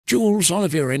Jules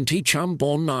Olivier Ntcham,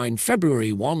 born 9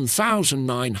 February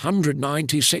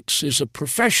 1996, is a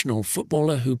professional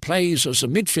footballer who plays as a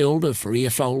midfielder for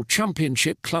EFL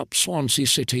Championship club Swansea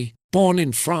City. Born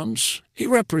in France, he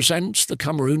represents the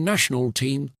Cameroon national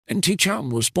team.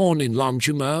 Ntcham was born in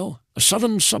Longjumeau, a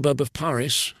southern suburb of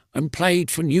Paris, and played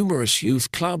for numerous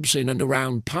youth clubs in and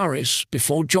around Paris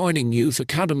before joining youth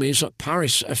academies at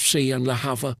Paris FC and Le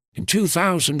Havre. In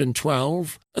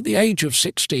 2012, at the age of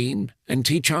 16,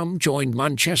 Ntcham joined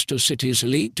Manchester City's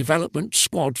elite development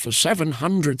squad for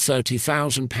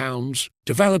 £730,000,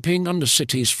 developing under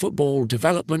City's football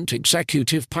development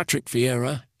executive Patrick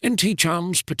Vieira.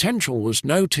 Ntcham's potential was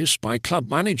noticed by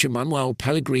club manager Manuel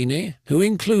Pellegrini, who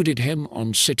included him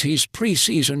on City's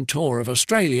pre-season tour of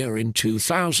Australia in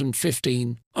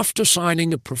 2015. After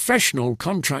signing a professional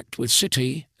contract with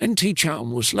City,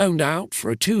 Ntcham was loaned out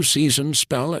for a 2-season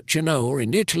spell at Genoa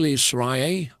in Italy's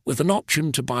Serie, with an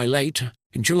option to buy later.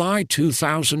 In July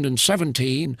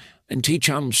 2017,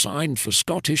 Ntcham signed for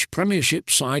Scottish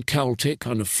Premiership side Celtic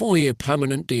on a 4-year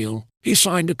permanent deal. He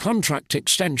signed a contract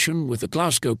extension with the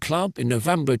Glasgow club in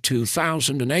November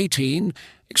 2018,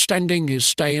 extending his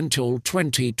stay until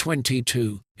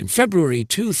 2022. In February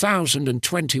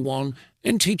 2021,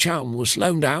 Ntcham was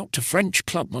loaned out to French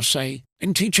club Marseille.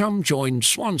 Ntcham joined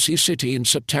Swansea City in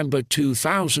September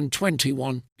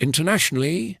 2021.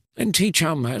 Internationally,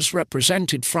 Ntcham has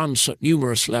represented France at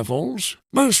numerous levels,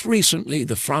 most recently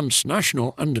the France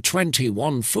national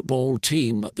under-21 football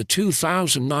team at the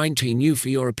 2019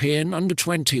 UEFA European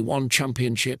Under-21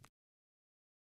 Championship.